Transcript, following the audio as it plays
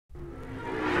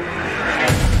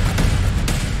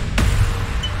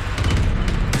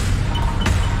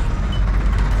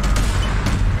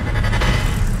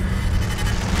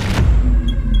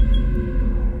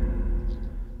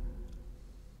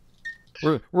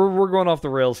we're going off the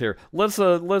rails here. Let's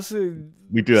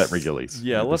we do that regularly.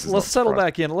 Yeah, let's settle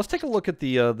back in. Let's take a look at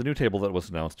the new table that was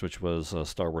announced, which was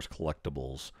Star Wars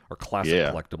Collectibles, or Classic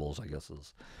Collectibles, I guess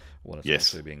is what it's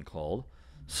actually being called.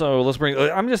 So let's bring.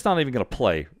 I'm just not even going to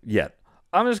play yet.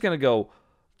 I'm just going to go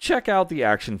check out the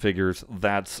action figures.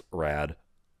 That's rad.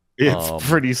 It's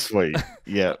pretty sweet.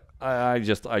 Yeah. I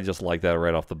just like that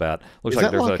right off the bat. Looks like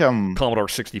there's a Commodore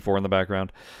 64 in the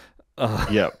background.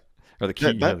 Yeah. Or the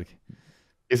key.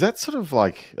 Is that sort of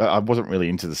like... I wasn't really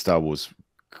into the Star Wars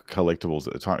collectibles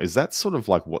at the time. Is that sort of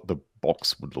like what the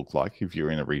box would look like if you're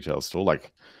in a retail store?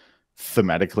 Like,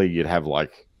 thematically, you'd have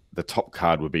like... The top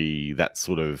card would be that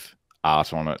sort of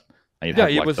art on it. And you'd have,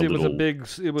 like, it was a big...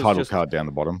 title card down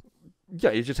the bottom.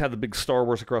 Yeah, it just had the big Star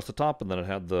Wars across the top, and then it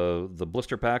had the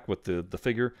blister pack with the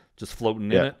figure just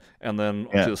floating in it, and then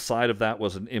to the side of that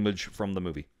was an image from the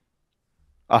movie.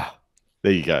 Ah,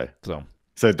 there you go.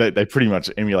 So they pretty much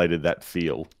emulated that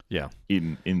feel. Yeah.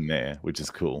 In there, which is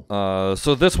cool.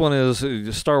 So this one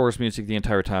is Star Wars music the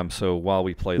entire time. So while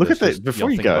we play, look at that before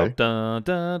you go.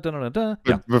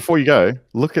 Before you go,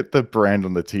 look at the brand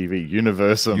on the TV,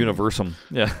 Universum. Universum.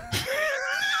 Yeah.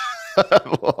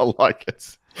 I like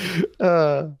it.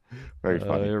 Very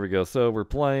funny. Here we go. So we're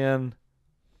playing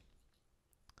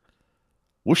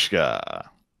Whooshka.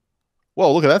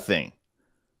 Whoa, look at that thing.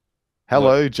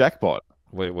 Hello, jackpot.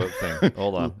 Wait, what thing?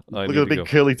 Hold on. Look at the big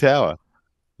curly tower.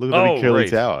 Look at the big curly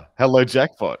tower. Hello,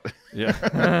 jackpot.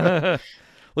 Yeah.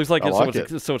 Looks like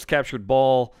it's captured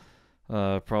ball.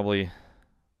 Probably.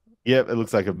 Yep, it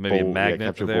looks like a maybe ball, a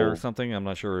magnet there or something. I'm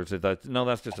not sure. Is it that? No,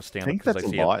 that's just a stand-up. I think that's a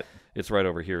light. It's right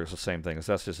over here. It's the same thing.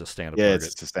 That's just a stand-up. Yeah, target.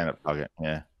 it's just a stand-up target.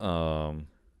 Yeah.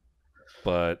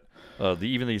 But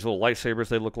even these little lightsabers,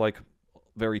 they look like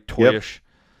very toyish.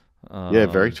 Yep. Yeah,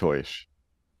 very toyish.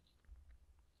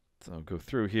 So I'll go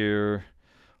through here.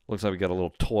 Looks like we got a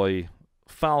little toy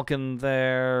Falcon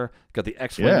there. Got the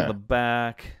X-Wing in the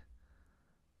back.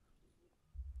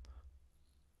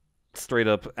 Straight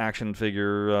up action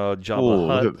figure Jabba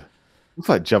the Hutt. Looks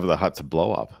like Jabba the Hutt's a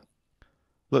blow up.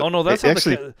 Look, oh no, that's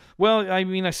actually. Well, I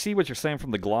mean, I see what you're saying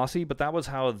from the glossy, but that was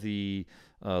how the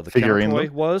counter toy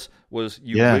was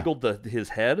you wiggled his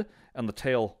head and the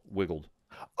tail wiggled.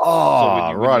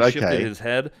 Oh, so when you shifted his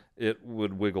head, it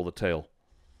would wiggle the tail.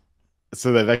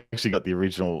 So they've actually got the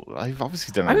original. I've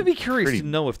obviously done. I would be curious to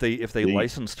know if they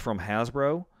licensed from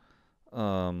Hasbro,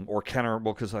 or Counter.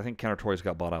 Well, because I think Counter Toys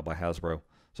got bought out by Hasbro.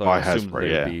 So I assume they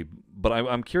would be. But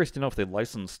I'm curious to know if they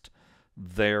licensed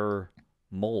their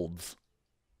molds.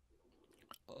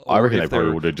 I reckon they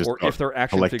probably would have just. Or if their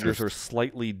action figures are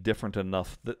slightly different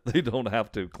enough that they don't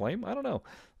have to claim. I don't know.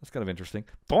 That's kind of interesting.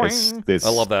 I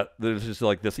love that. There's just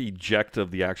like this eject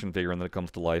of the action figure and then it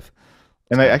comes to life.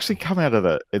 And they actually come out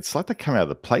of it's like they come out of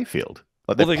the playfield.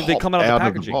 Like they come out of the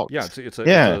packaging.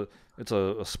 It's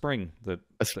a spring that.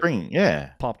 A spring,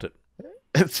 popped it.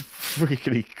 It's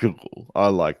freaking cool. I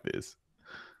like this.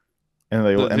 And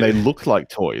they look like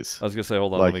toys. I was gonna say,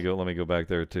 hold on, let me go back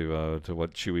there to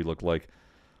what Chewie looked like.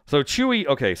 So Chewie,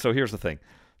 okay, so here's the thing.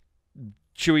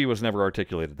 Chewie was never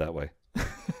articulated that way.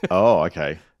 Oh,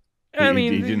 okay. I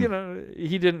mean,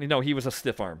 he didn't. No, he was a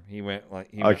stiff arm. He went like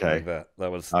like that.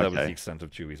 That was the extent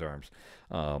of Chewie's arms.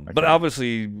 But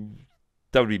obviously,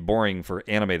 that would be boring for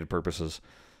animated purposes.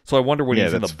 So I wonder when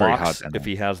he's in the box if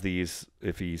he has these,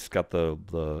 if he's got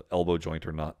the elbow joint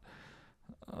or not.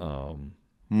 All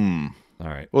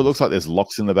right. Well, it looks like there's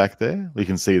locks in the back there. We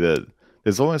can see that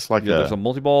there's almost like there's a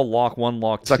multi-ball, lock 1,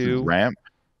 lock 2. Like a ramp.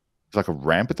 It's like a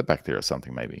ramp at the back there or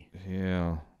something, maybe.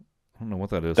 Yeah. I don't know what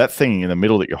that is. That thing in the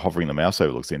middle that you're hovering the mouse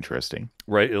over looks interesting.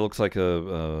 Right. It looks like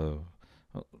a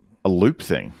loop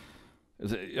thing.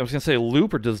 Is it, I was gonna say a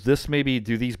loop, or does this maybe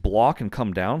do these block and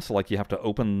come down? So like you have to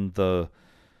open the,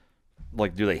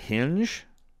 like, do they hinge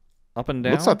up and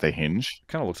down? Looks like they hinge.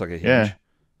 Kind of looks like a hinge. Yeah.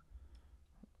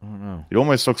 I don't know. It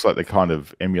almost looks like they're kind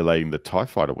of emulating the TIE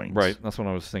Fighter wings. Right. That's what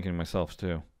I was thinking myself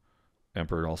too.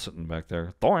 Emperor all sitting back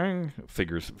there. Doing!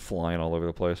 Figures flying all over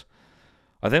the place.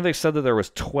 I think they said that there was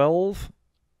 12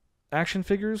 action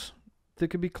figures that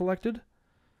could be collected.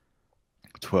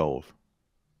 12.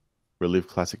 Relive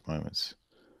classic moments.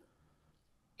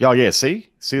 Oh, yeah, see?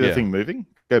 See the thing moving?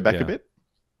 Go back a bit.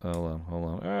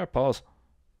 Hold on. Pause.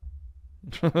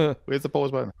 Where's the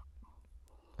pause button?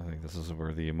 I think this is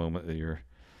where the moment that you're...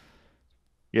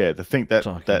 Yeah, the thing that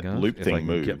loop thing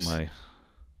moves.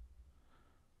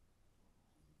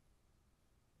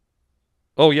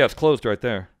 Oh, yeah, it's closed right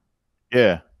there.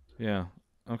 Yeah. Yeah.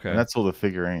 Okay. And that's all the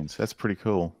figurines. That's pretty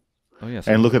cool. Oh, yeah.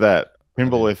 And look at that.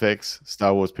 Pinball FX,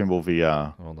 Star Wars Pinball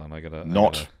VR. Hold on,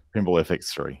 Pinball FX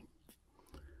 3.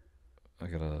 I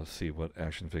gotta see what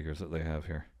action figures that they have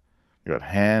here. You got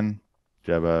Han,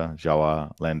 Jabba,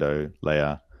 Jawa, Lando,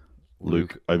 Leia,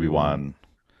 Luke, Obi-Wan,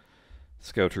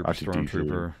 Scout Trooper,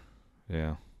 Stormtrooper.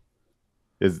 Yeah.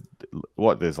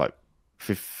 There's like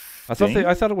 15?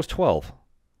 I thought it was 12.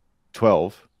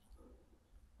 12?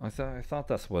 I thought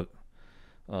that's what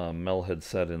Mel had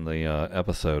said in the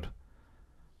episode.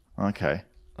 Okay.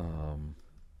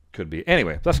 Could be.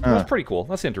 Anyway, that's pretty cool.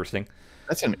 That's interesting.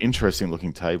 That's an interesting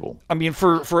looking table. I mean,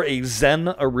 for a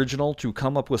Zen original to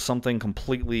come up with something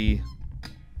completely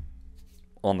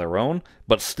on their own,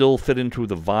 but still fit into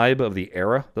the vibe of the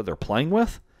era that they're playing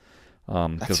with,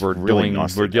 because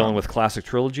we're dealing with classic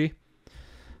trilogy.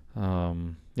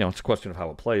 It's a question of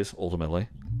how it plays ultimately,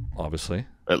 obviously.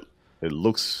 It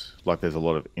looks like there's a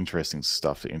lot of interesting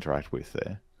stuff to interact with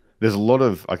there. There's a lot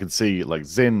of, I can see, like,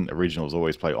 Zen originals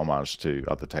always play homage to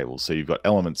other tables. So you've got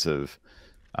elements of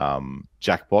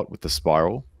Jackbot with the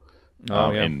spiral,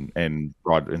 and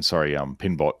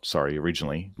Pinbot,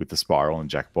 originally with the spiral and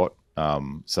Jackbot.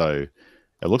 So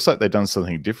it looks like they've done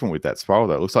something different with that spiral,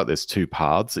 though. It looks like there's two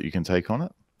paths that you can take on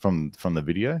it from the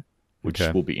video, which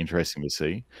will be interesting to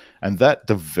see. And that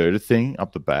diverter thing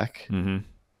up the back,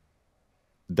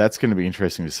 that's going to be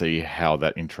interesting to see how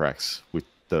that interacts with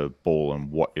the ball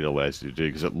and what it allows you to do,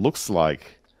 because it looks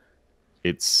like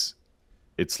it's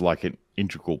like an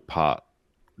integral part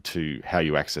to how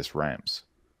you access ramps.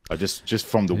 Just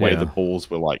from the way the balls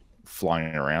were like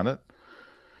flying around it.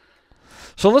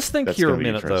 So let's think here a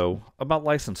minute though about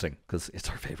licensing, because it's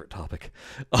our favorite topic.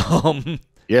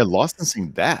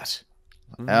 Licensing that.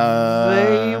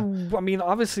 I mean,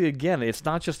 obviously, again, it's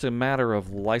not just a matter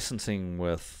of licensing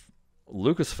with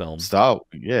Lucasfilm.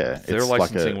 They're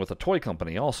licensing with a toy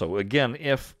company also. Again,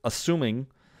 assuming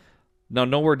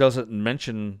nowhere does it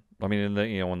mention. I mean,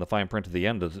 in the fine print at the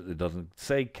end, it doesn't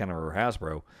say Kenner or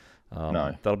Hasbro.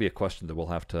 No, that'll be a question that we'll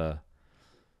have to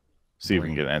see if we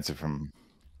can get an answer from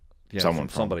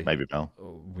somebody, maybe Mel.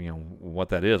 What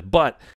that is. But